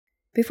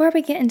Before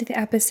we get into the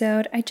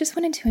episode, I just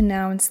wanted to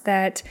announce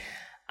that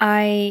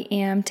I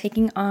am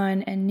taking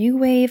on a new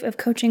wave of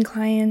coaching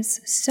clients.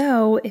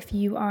 So if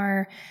you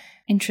are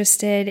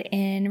interested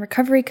in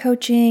recovery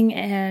coaching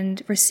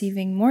and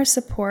receiving more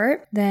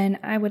support, then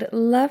I would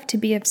love to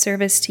be of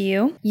service to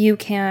you. You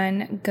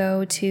can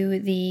go to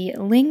the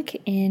link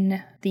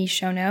in the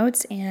show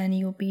notes and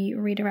you'll be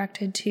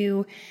redirected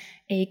to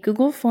a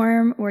Google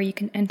form where you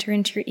can enter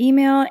into your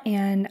email,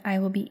 and I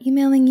will be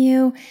emailing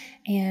you,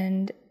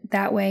 and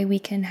that way we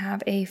can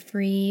have a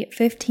free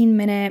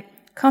 15-minute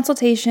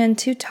consultation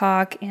to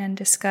talk and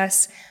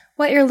discuss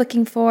what you're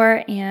looking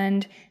for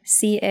and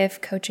see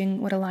if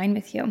coaching would align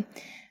with you.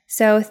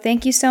 So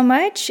thank you so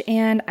much,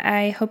 and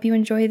I hope you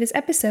enjoy this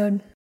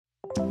episode.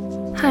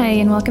 Hi,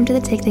 and welcome to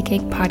the Take the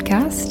Cake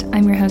podcast.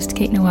 I'm your host,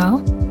 Kate Noel.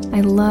 I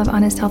love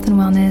honest health and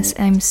wellness,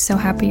 and I'm so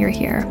happy you're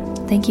here.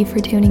 Thank you for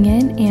tuning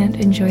in and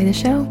enjoy the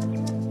show.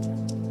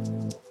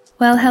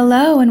 Well,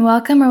 hello and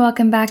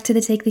welcome back to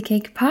the Take the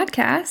Cake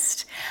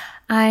podcast.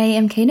 I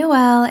am Kate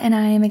Noel, and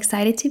I am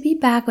excited to be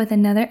back with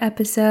another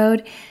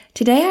episode.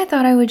 Today, I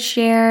thought I would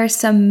share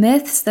some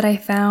myths that I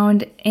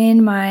found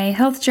in my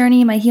health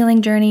journey, my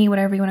healing journey,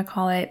 whatever you want to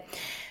call it,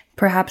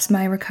 perhaps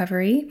my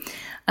recovery.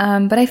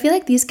 But I feel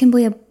like these can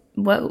be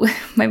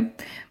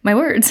my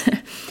words.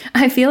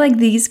 I feel like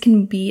these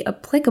can be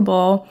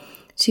applicable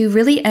to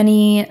really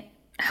any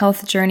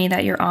health journey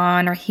that you're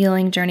on or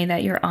healing journey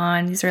that you're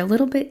on. These are a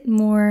little bit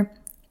more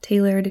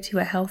tailored to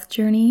a health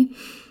journey.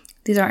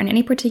 These aren't in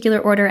any particular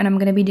order, and I'm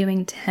going to be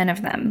doing 10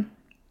 of them.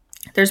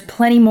 There's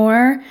plenty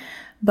more,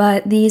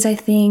 but these, I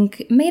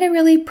think, made a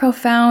really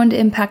profound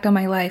impact on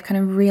my life, kind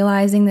of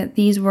realizing that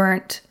these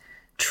weren't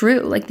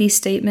true. Like, these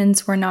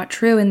statements were not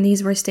true, and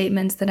these were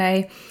statements that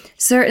I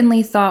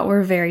certainly thought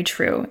were very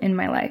true in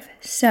my life.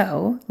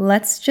 So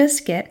let's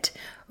just get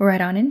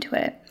right on into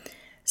it.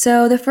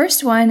 So the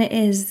first one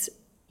is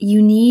you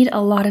need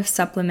a lot of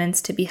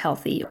supplements to be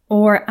healthy,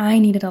 or I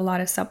needed a lot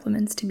of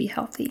supplements to be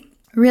healthy.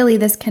 Really,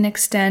 this can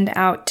extend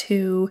out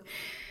to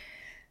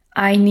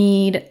I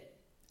need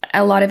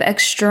a lot of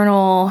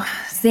external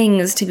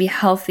things to be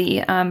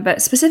healthy,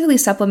 but specifically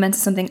supplements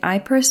is something I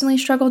personally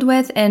struggled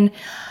with, and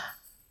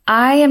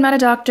I am not a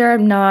doctor,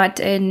 I'm not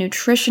a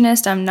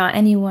nutritionist, I'm not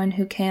anyone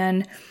who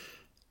can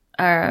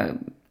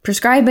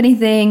prescribe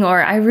anything,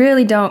 or I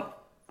really don't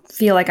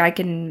feel like I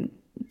can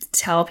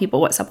tell people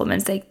what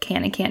supplements they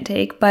can and can't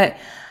take. But,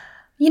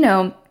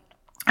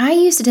 I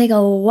used to take a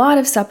lot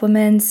of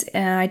supplements,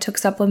 and I took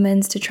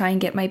supplements to try and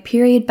get my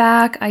period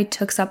back. I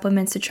took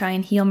supplements to try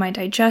and heal my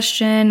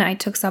digestion. I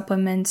took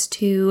supplements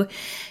to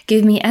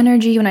give me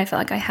energy when I felt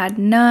like I had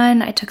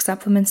none. I took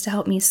supplements to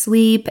help me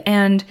sleep.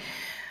 And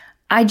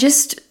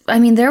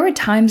there were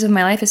times of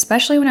my life,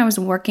 especially when I was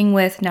working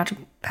with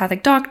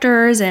naturopathic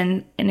doctors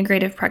and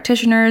integrative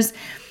practitioners,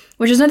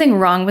 which is nothing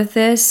wrong with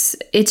this.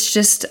 It's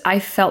just I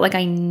felt like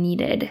I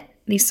needed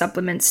these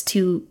supplements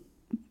to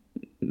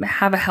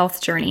have a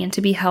health journey and to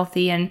be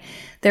healthy. And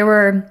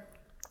there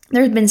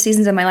had been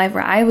seasons of my life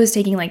where I was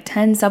taking like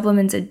 10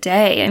 supplements a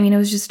day. It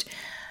was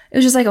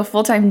just like a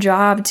full-time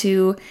job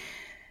to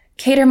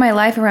cater my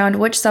life around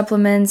which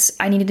supplements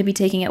I needed to be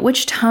taking at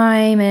which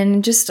time,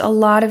 and just a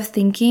lot of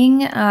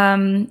thinking.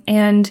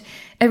 And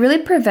it really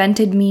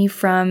prevented me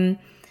from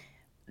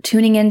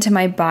tuning into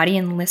my body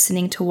and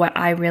listening to what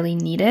I really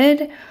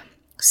needed.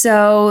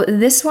 So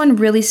this one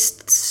really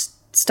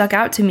stuck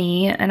out to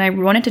me, and I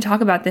wanted to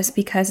talk about this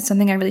because it's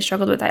something I really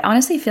struggled with. I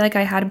honestly feel like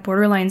I had a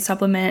borderline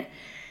supplement,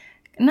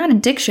 not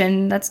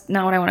addiction, that's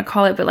not what I want to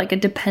call it, but like a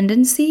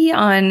dependency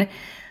on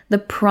the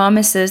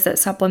promises that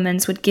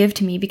supplements would give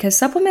to me, because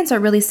supplements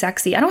are really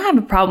sexy. I don't have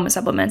a problem with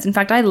supplements. In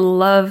fact, I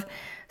love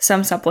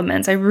some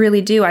supplements. I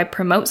really do. I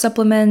promote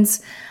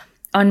supplements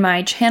on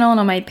my channel and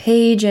on my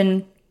page,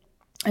 and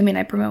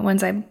I promote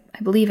ones I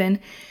believe in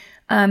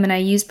and I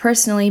use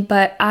personally,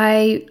 but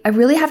I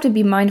really have to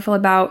be mindful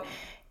about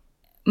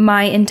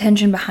my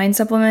intention behind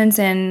supplements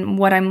and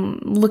what I'm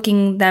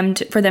looking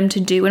for them to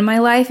do in my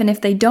life. And if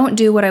they don't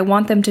do what I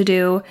want them to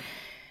do,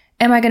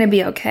 am I going to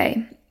be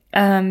okay?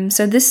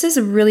 So this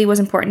was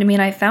important to me.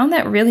 And I found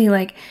that really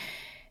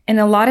in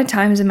a lot of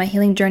times in my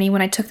healing journey,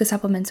 when I took the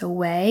supplements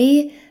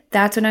away,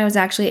 that's when I was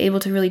actually able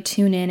to really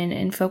tune in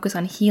and focus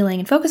on healing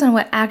and focus on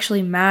what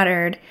actually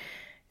mattered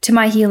to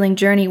my healing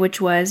journey, which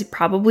was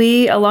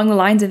probably along the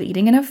lines of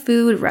eating enough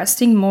food,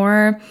 resting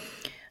more,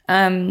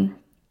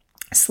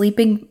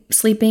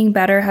 sleeping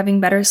better,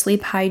 having better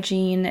sleep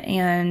hygiene,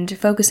 and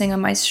focusing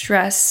on my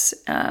stress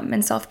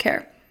and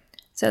self-care.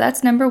 So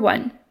that's number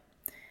one.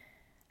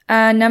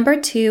 Number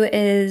two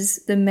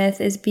is the myth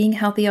is being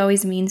healthy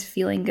always means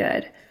feeling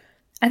good.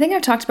 I think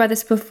I've talked about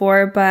this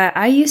before, but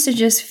I used to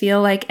just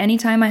feel like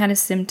anytime I had a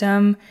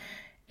symptom,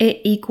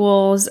 it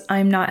equals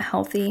I'm not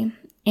healthy.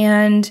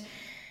 And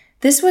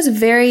this was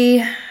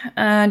very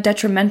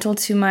detrimental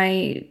to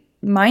my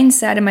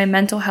mindset and my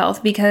mental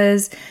health,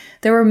 because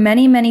there were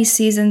many, many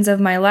seasons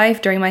of my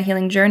life during my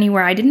healing journey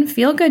where I didn't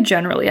feel good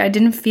generally. I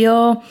didn't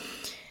feel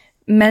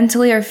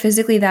mentally or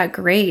physically that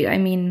great.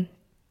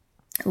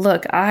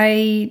 Look,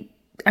 I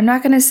I'm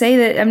not going to say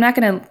that, I'm not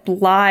going to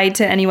lie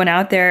to anyone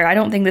out there. I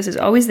don't think this is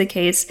always the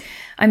case.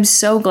 I'm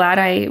so glad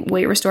I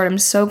weight restored. I'm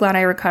so glad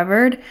I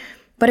recovered,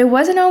 but it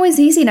wasn't always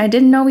easy and I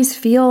didn't always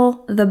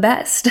feel the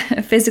best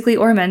physically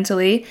or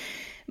mentally.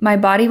 My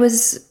body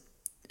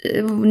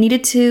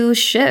needed to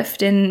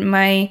shift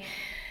and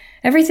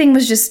everything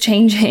was just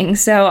changing.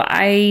 So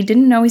I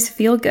didn't always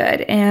feel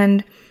good.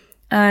 And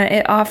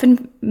it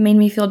often made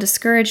me feel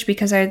discouraged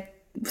because I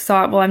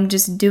thought, well, I'm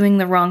just doing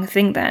the wrong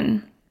thing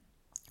then.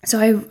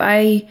 So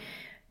I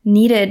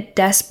needed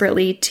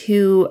desperately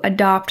to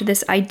adopt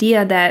this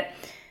idea that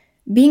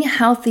being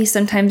healthy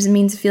sometimes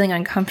means feeling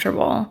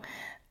uncomfortable.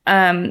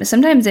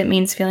 Sometimes it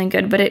means feeling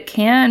good, but it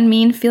can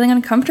mean feeling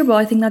uncomfortable.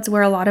 I think that's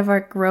where a lot of our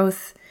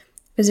growth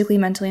physically,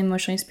 mentally,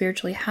 emotionally,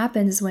 spiritually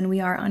happens, when we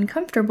are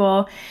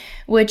uncomfortable,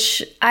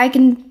 which I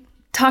can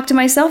talk to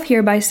myself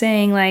here by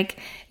saying, like,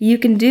 you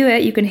can do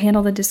it. You can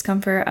handle the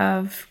discomfort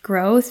of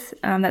growth.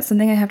 That's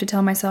something I have to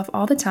tell myself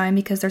all the time,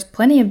 because there's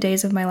plenty of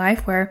days of my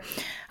life where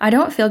I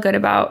don't feel good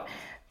about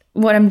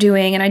what I'm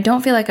doing and I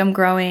don't feel like I'm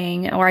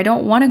growing, or I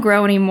don't want to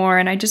grow anymore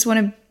and I just want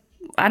to,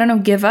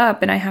 give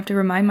up. And I have to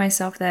remind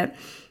myself that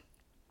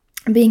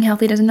being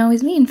healthy doesn't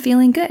always mean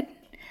feeling good.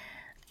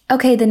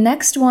 Okay, the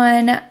next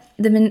one,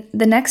 the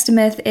next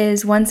myth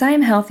is, once I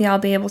am healthy, I'll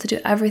be able to do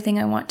everything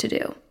I want to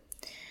do.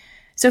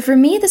 So for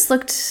me, let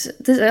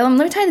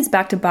me tie this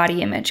back to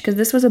body image, because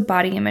this was a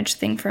body image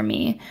thing for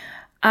me.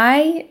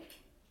 I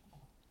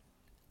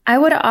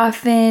would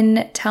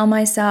often tell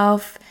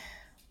myself,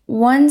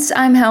 once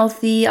I'm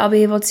healthy, I'll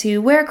be able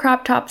to wear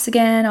crop tops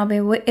again. I'll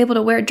be able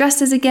to wear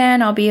dresses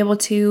again. I'll be able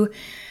to,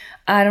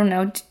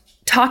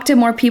 talk to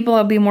more people.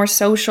 I'll be more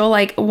social.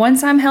 Like,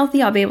 once I'm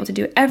healthy, I'll be able to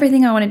do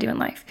everything I want to do in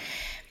life.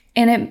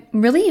 And it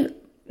really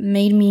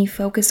made me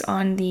focus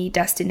on the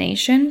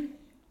destination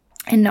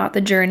and not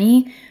the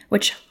journey,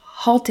 which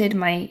halted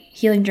my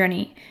healing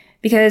journey,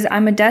 because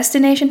I'm a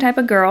destination type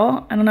of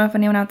girl. I don't know if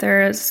anyone out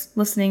there is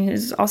listening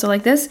who's also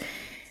like this.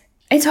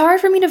 It's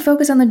hard for me to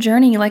focus on the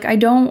journey. Like, I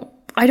don't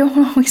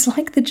always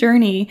like the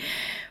journey,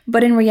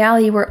 but in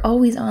reality, we're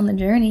always on the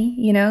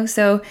journey,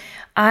 So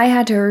I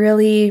had to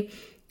really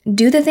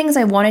do the things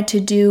I wanted to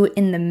do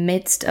in the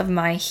midst of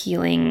my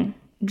healing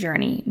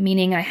journey,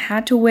 meaning I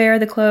had to wear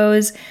the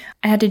clothes.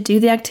 I had to do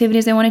the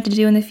activities I wanted to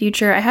do in the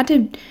future. I had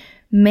to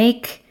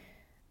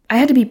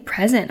be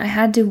present. I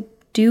had to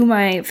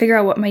figure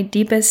out what my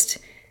deepest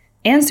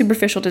and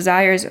superficial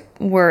desires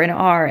were and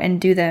are, and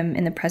do them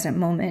in the present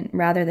moment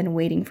rather than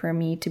waiting for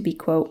me to be,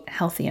 quote,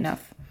 healthy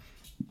enough.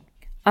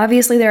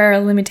 Obviously, there are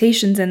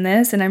limitations in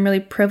this, and I'm really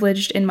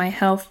privileged in my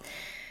health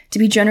to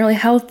be generally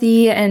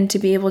healthy and to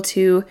be able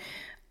to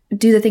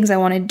do the things I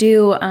want to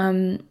do.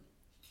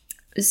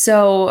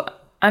 So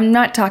I'm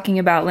not talking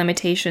about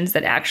limitations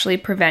that actually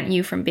prevent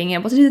you from being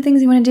able to do the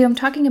things you want to do. I'm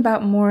talking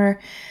about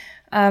more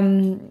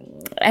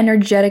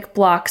energetic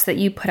blocks that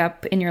you put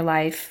up in your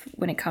life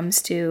when it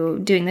comes to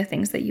doing the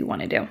things that you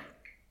want to do.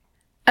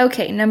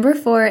 Okay, number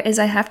 4 is,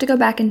 I have to go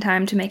back in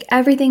time to make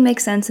everything make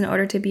sense in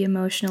order to be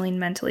emotionally and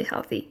mentally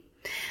healthy.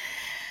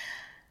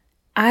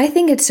 I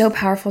think it's so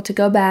powerful to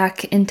go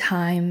back in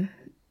time,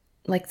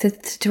 like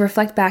to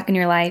reflect back in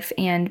your life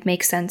and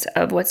make sense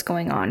of what's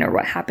going on or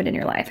what happened in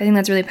your life. I think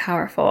that's really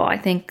powerful. I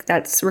think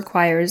that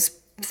requires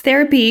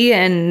therapy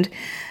and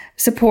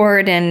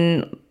support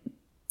and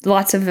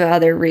lots of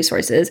other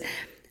resources.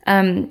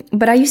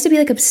 But I used to be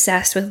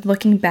obsessed with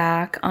looking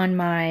back on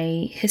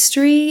my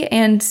history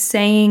and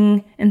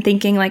saying and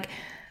thinking, like,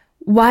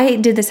 why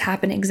did this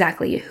happen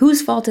exactly?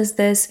 Whose fault is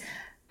this?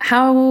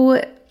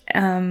 Whose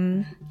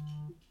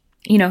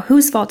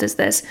fault is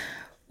this?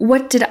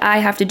 What did I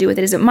have to do with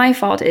it? Is it my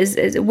fault?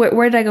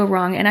 Where did I go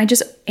wrong? And I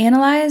just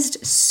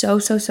analyzed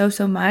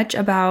so much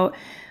about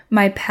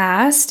my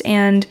past.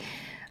 And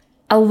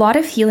a lot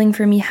of healing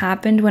for me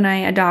happened when I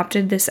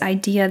adopted this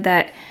idea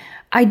that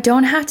I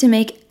don't have to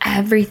make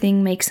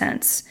everything make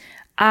sense.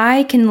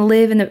 I can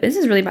this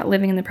is really about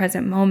living in the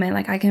present moment.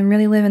 Like, I can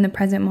really live in the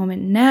present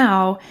moment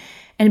now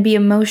and be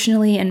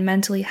emotionally and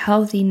mentally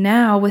healthy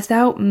now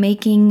without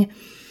making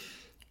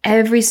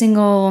every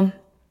single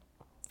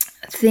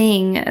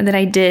thing that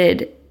I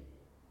did,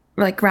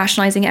 like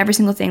rationalizing every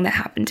single thing that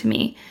happened to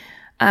me.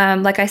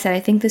 Like I said, I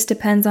think this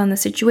depends on the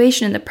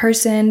situation and the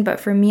person, but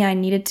for me, I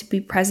needed to be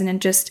present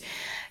and just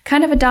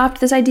kind of adopt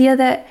this idea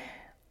that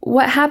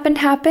what happened,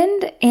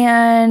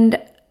 and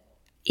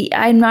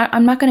I'm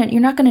not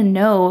gonna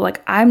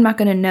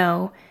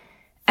know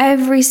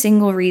every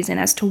single reason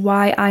as to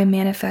why I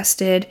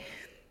manifested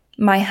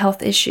my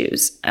health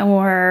issues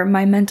or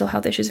my mental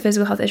health issues,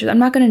 physical health issues. I'm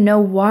not gonna know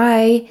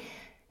why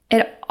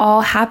it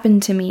all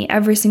happened to me,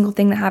 every single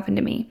thing that happened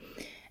to me.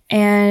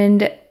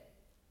 And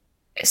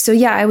so,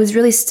 yeah, I was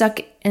really stuck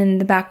in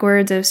the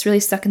backwards. I was really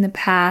stuck in the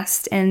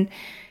past, and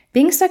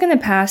being stuck in the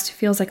past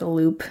feels like a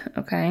loop,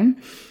 okay?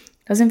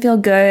 Doesn't feel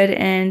good,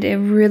 and it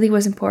really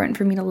was important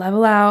for me to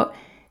level out,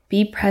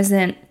 be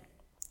present,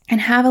 and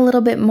have a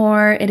little bit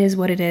more it is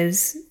what it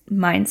is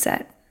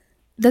mindset.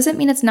 Doesn't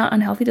mean it's not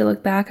unhealthy to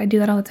look back. I do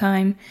that all the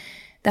time.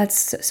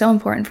 That's so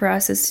important for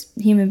us as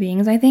human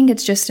beings. I think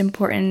it's just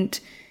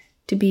important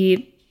to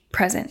be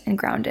present and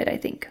grounded, I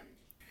think.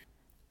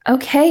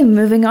 Okay,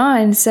 moving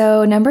on.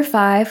 So number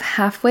 5,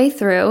 halfway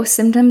through,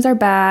 symptoms are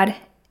bad,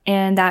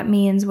 and that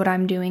means what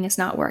I'm doing is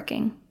not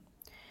working.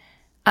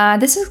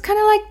 This is kind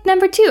of like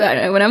number 2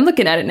 when I'm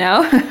looking at it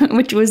now,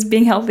 which was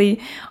being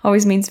healthy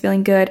always means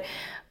feeling good.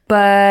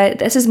 But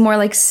this is more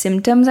like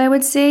symptoms, I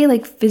would say,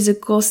 like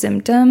physical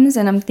symptoms.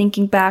 And I'm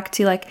thinking back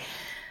to like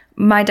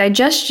my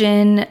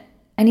digestion.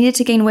 I needed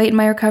to gain weight in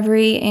my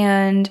recovery.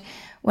 And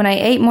when I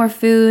ate more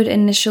food,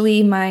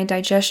 initially my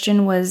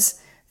digestion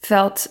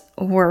felt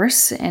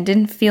worse and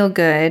didn't feel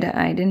good.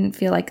 I didn't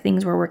feel like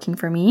things were working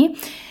for me.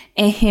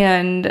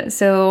 And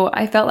so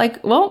I felt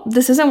like, well,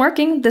 this isn't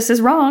working. This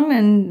is wrong.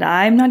 And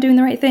I'm not doing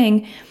the right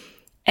thing.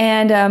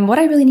 And what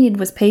I really needed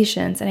was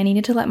patience. And I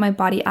needed to let my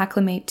body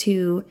acclimate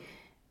to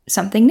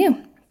something new.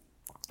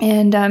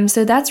 And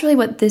so that's really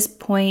what this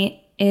point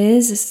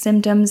is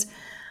symptoms.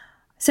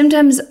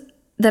 Symptoms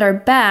that are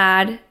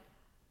bad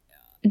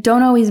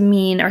don't always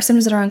mean, or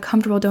symptoms that are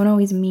uncomfortable don't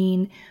always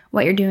mean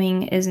what you're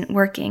doing isn't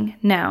working.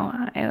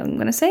 Now, I'm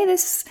going to say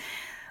this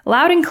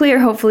loud and clear,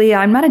 hopefully.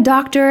 I'm not a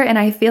doctor, and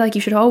I feel like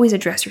you should always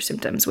address your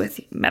symptoms with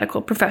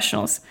medical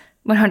professionals,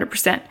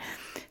 100%.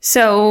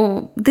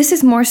 So this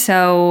is more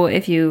so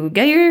if you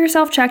get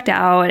yourself checked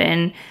out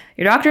and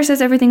your doctor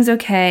says everything's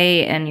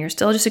okay and you're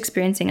still just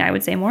experiencing, I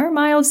would say, more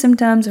mild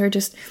symptoms or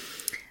just,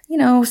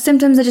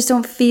 symptoms that just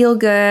don't feel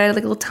good,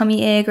 like a little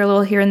tummy ache or a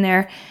little here and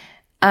there.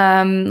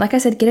 Like I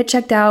said, get it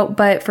checked out.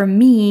 But for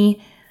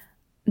me,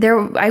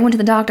 I went to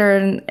the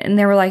doctor and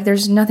they were like,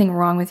 there's nothing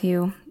wrong with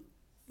you.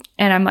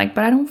 And I'm like,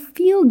 but I don't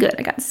feel good.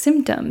 I got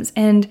symptoms.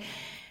 And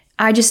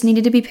I just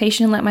needed to be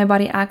patient and let my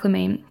body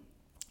acclimate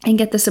and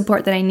get the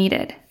support that I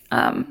needed.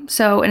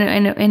 So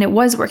it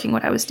was working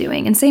what I was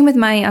doing. And same with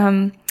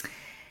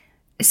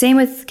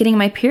getting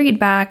my period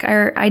back.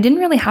 I didn't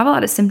really have a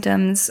lot of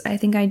symptoms. I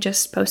think I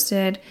just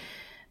posted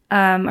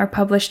or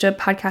published a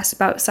podcast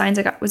about signs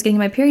I was getting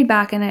my period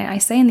back. And I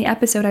say in the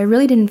episode, I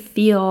really didn't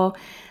feel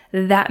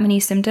that many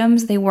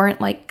symptoms. They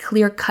weren't like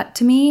clear cut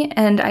to me.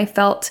 And I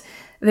felt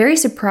very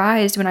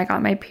surprised when I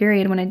got my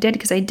period when I did,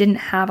 because I didn't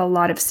have a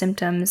lot of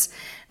symptoms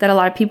that a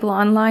lot of people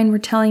online were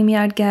telling me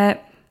I'd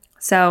get.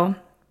 So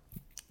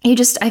I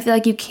feel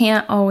like you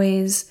can't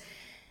always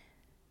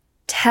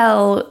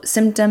tell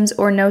symptoms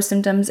or no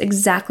symptoms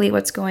exactly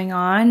what's going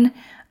on.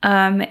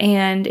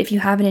 And if you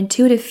have an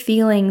intuitive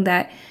feeling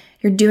that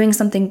you're doing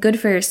something good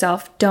for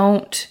yourself,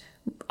 don't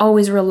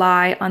always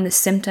rely on the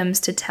symptoms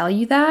to tell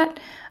you that.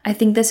 I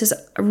think this is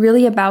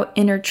really about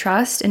inner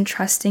trust and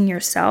trusting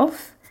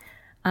yourself.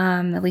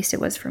 At least it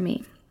was for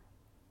me.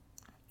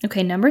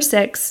 Okay, number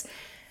 6,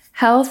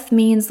 health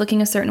means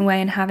looking a certain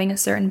way and having a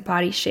certain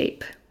body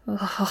shape.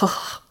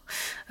 Oh,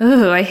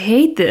 I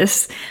hate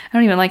this. I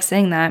don't even like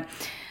saying that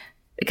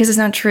because it's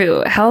not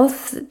true.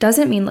 Health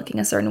doesn't mean looking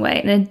a certain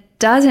way, and it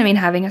doesn't mean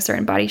having a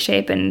certain body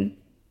shape. And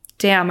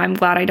damn, I'm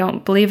glad I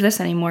don't believe this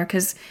anymore,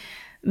 because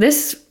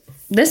this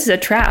is a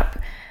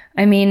trap.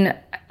 I mean,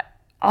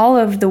 all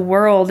of the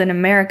world in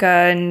America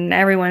and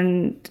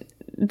everyone,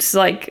 it's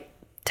like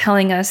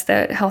telling us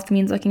that health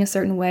means looking a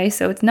certain way.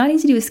 So it's not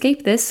easy to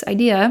escape this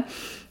idea.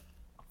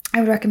 I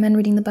would recommend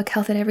reading the book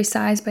Health at Every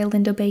Size by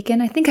Linda Bacon.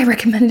 I think I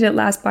recommended it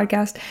last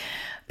podcast.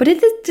 But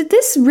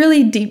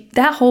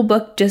that whole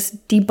book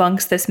just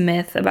debunks this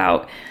myth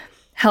about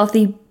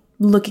healthy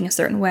looking a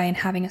certain way and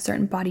having a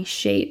certain body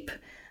shape.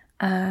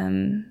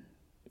 It's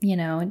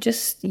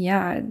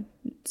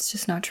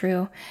just not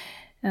true.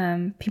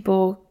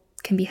 People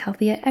can be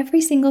healthy at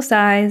every single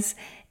size,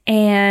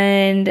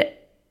 and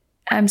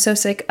I'm so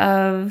sick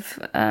of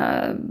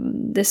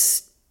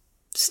this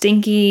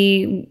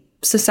stinky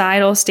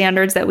societal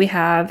standards that we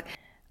have.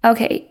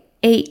 Okay,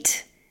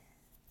 8.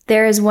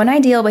 There is one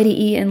ideal way to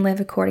eat and live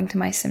according to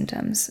my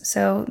symptoms.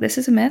 So this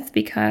is a myth,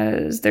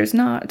 because there's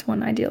not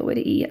one ideal way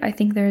to eat. I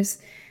think there's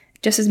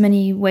just as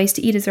many ways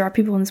to eat as there are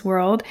people in this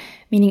world,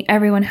 meaning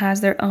everyone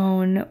has their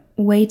own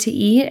way to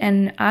eat.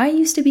 And I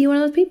used to be one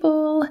of those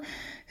people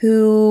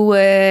who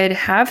would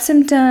have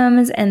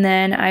symptoms, and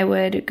then I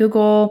would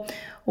Google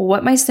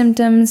what my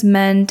symptoms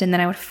meant, and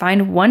then I would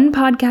find one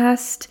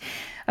podcast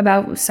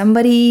about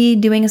somebody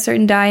doing a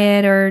certain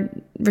diet or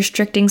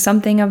restricting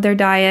something of their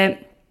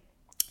diet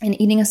and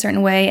eating a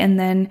certain way, and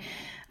then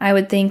I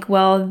would think,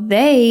 well,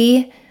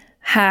 they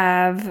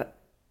have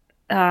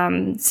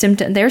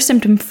they're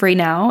symptom free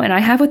now, and I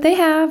have what they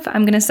have.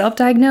 I'm going to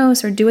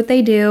self-diagnose or do what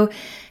they do,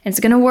 and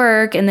it's going to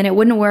work. And then it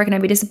wouldn't work, and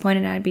I'd be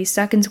disappointed, and I'd be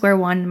stuck in square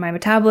one, and my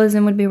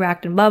metabolism would be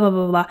wrecked, and blah, blah,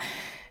 blah, blah.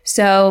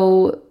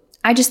 So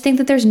I just think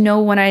that there's no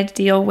one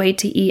ideal way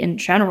to eat in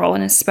general,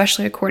 and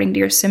especially according to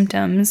your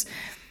symptoms.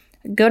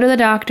 Go to the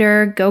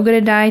doctor, go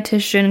get a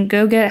dietitian,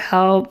 go get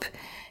help.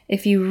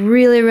 If you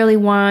really, really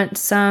want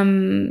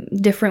some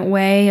different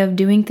way of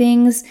doing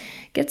things,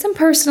 get some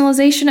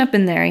personalization up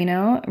in there,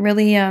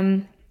 Really,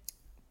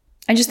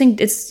 I just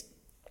think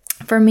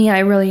for me, I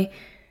really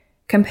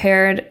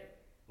compared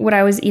what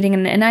I was eating,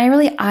 and I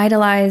really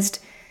idolized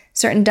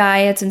certain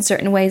diets and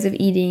certain ways of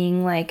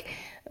eating. Like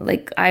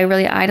I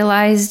really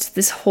idolized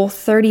this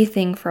Whole30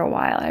 thing for a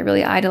while. I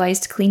really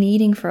idolized clean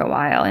eating for a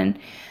while. And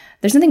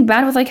there's nothing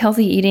bad with like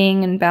healthy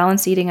eating and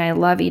balanced eating. I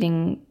love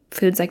eating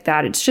foods like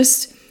that. It's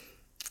just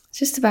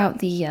about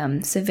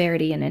the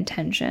severity and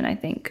intention, I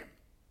think.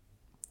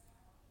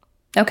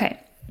 Okay,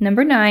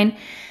 number 9,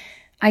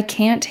 I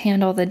can't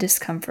handle the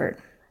discomfort.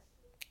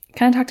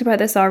 Kind of talked about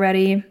this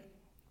already.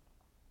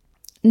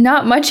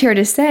 Not much here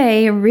to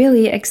say,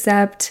 really,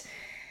 except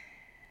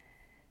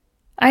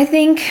I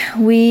think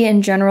we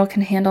in general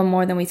can handle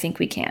more than we think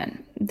we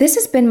can. This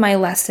has been my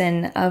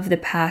lesson of the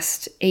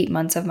past 8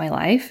 months of my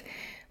life,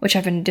 which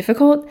have been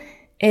difficult,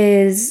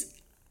 is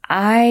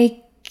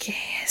I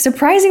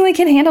surprisingly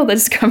can handle the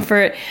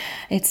discomfort.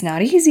 It's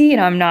not easy,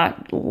 I'm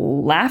not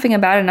laughing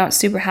about it, not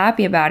super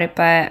happy about it,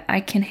 but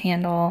I can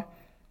handle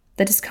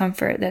the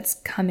discomfort that's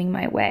coming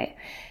my way.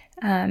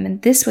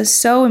 And this was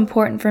so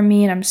important for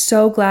me, and I'm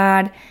so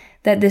glad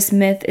that this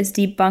myth is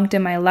debunked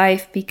in my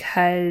life,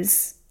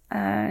 because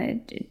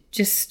it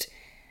just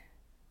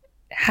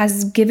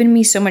has given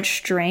me so much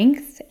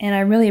strength, and I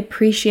really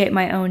appreciate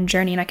my own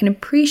journey, and I can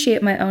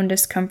appreciate my own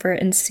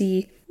discomfort and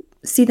see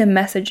the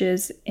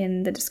messages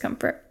in the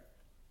discomfort.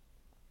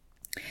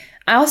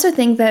 I also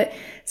think that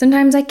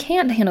sometimes I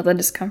can't handle the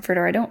discomfort,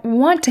 or I don't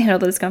want to handle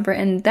the discomfort,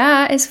 and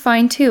that is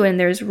fine too. And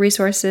there's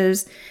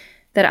resources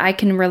that I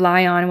can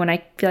rely on when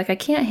I feel like I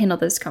can't handle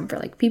the discomfort,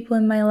 like people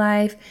in my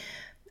life.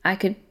 I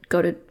could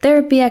go to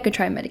therapy, I could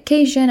try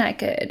medication, I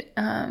could,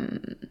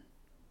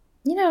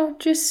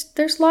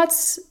 there's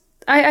lots.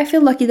 I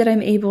feel lucky that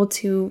I'm able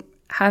to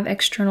have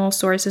external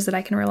sources that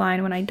I can rely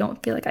on when I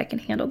don't feel like I can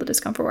handle the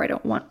discomfort, or I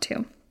don't want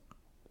to,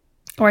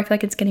 or I feel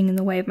like it's getting in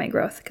the way of my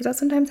growth, because that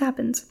sometimes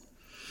happens.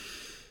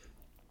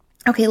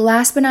 Okay,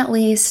 last but not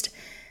least,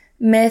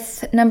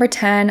 myth number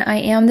 10, I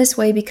am this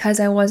way because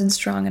I wasn't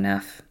strong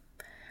enough.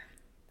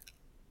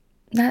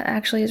 That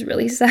actually is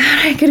really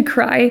sad. I could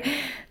cry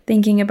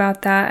thinking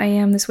about that. I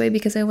am this way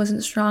because I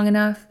wasn't strong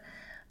enough.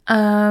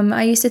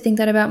 I used to think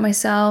that about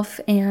myself,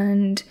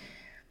 and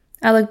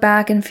I look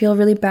back and feel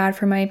really bad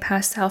for my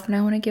past self, and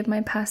I want to give my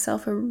past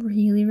self a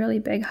really, really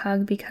big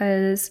hug,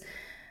 because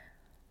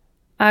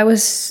I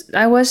was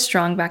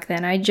strong back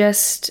then. I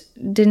just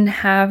didn't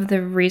have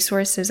the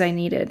resources I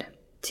needed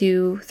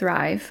to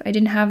thrive. I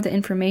didn't have the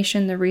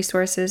information, the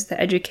resources,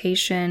 the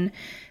education,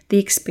 the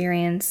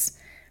experience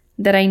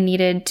that I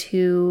needed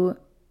to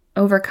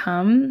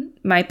overcome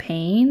my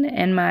pain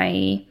and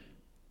my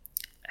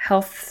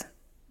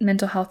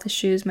mental health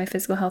issues, my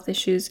physical health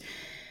issues.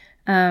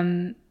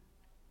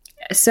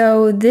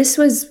 So this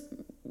was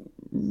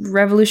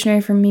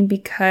revolutionary for me,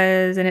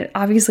 because, and it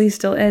obviously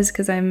still is,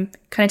 because I'm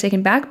kind of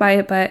taken back by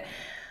it, but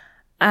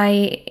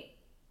I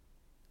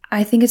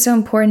think it's so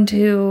important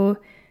to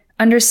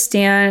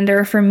understand,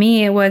 or for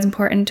me, it was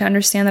important to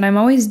understand that I'm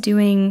always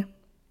doing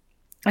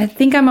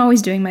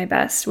my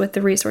best with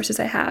the resources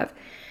I have.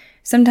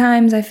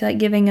 Sometimes I feel like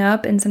giving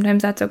up, and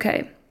sometimes that's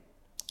okay.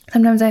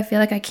 Sometimes I feel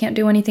like I can't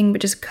do anything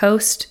but just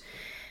coast,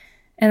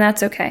 and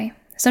that's okay.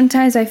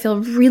 Sometimes I feel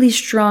really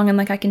strong and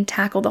like I can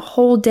tackle the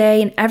whole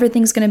day and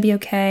everything's going to be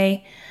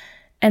okay,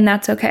 and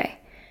that's okay.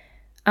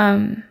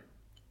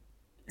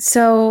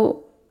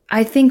 So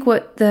I think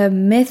what the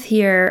myth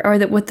here, or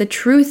that what the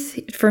truth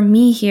for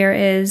me here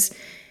is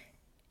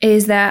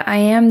that I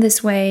am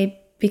this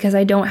way because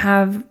I don't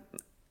have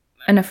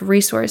enough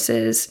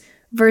resources,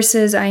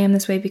 versus I am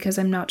this way because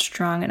I'm not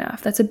strong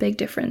enough. That's a big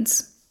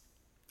difference.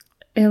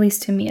 At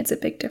least to me, it's a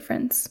big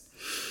difference.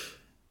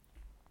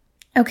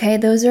 Okay,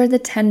 those are the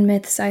 10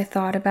 myths I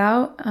thought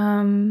about.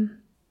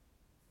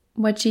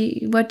 What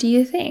do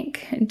you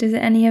think? Does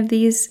any of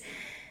these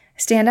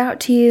stand out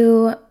to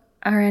you?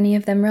 Are any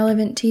of them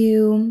relevant to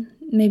you?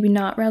 Maybe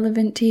not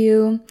relevant to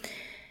you?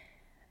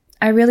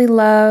 I really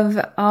love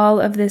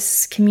all of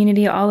this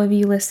community, all of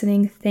you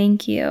listening.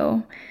 Thank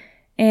you.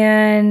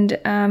 And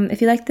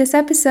if you like this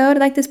episode,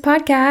 like this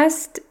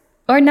podcast,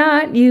 or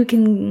not, you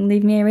can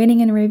leave me a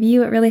rating and a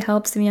review. It really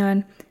helps me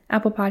on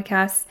Apple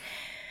Podcasts.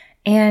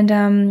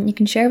 And you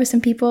can share with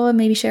some people, and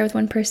maybe share with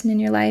one person in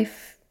your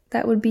life.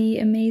 That would be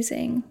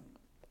amazing.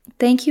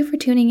 Thank you for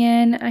tuning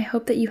in. I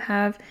hope that you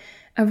have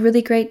a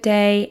really great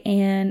day,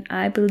 and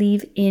I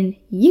believe in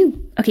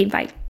you. Okay, bye.